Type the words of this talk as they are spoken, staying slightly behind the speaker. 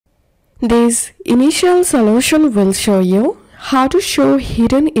This initial solution will show you how to show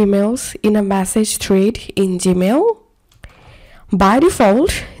hidden emails in a message thread in Gmail. By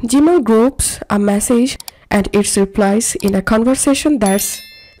default, Gmail groups a message and its replies in a conversation that's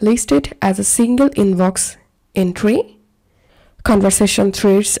listed as a single inbox entry. Conversation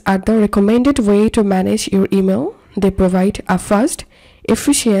threads are the recommended way to manage your email. They provide a fast,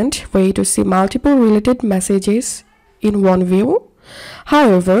 efficient way to see multiple related messages in one view.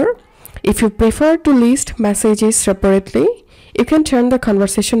 However, if you prefer to list messages separately, you can turn the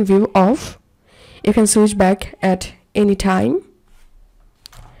conversation view off. You can switch back at any time.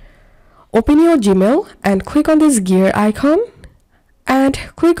 Open your Gmail and click on this gear icon and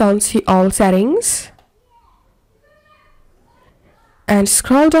click on See All Settings and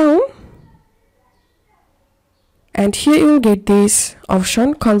scroll down, and here you will get this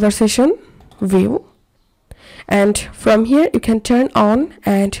option, Conversation View, and from here you can turn on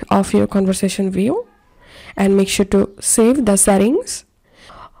and off your conversation view and make sure to save the settings.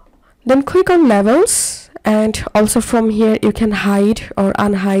 Then click on Levels, and also from here you can hide or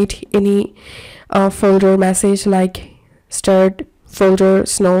unhide any folder message like Starred folder,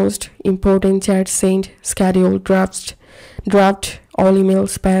 Snoozed, Important Chat, Sent, Scheduled, Draft, All Email,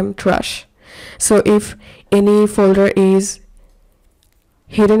 Spam, Trash. So if any folder is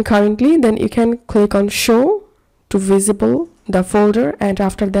hidden currently, then you can click on Show to visible the folder, and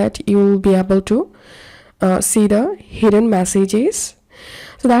after that you will be able to see the hidden messages.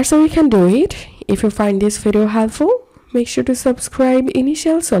 So that's how you can do it. If you find this video helpful, make sure to subscribe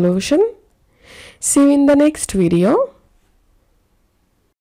Initial Solution. See you in the next video.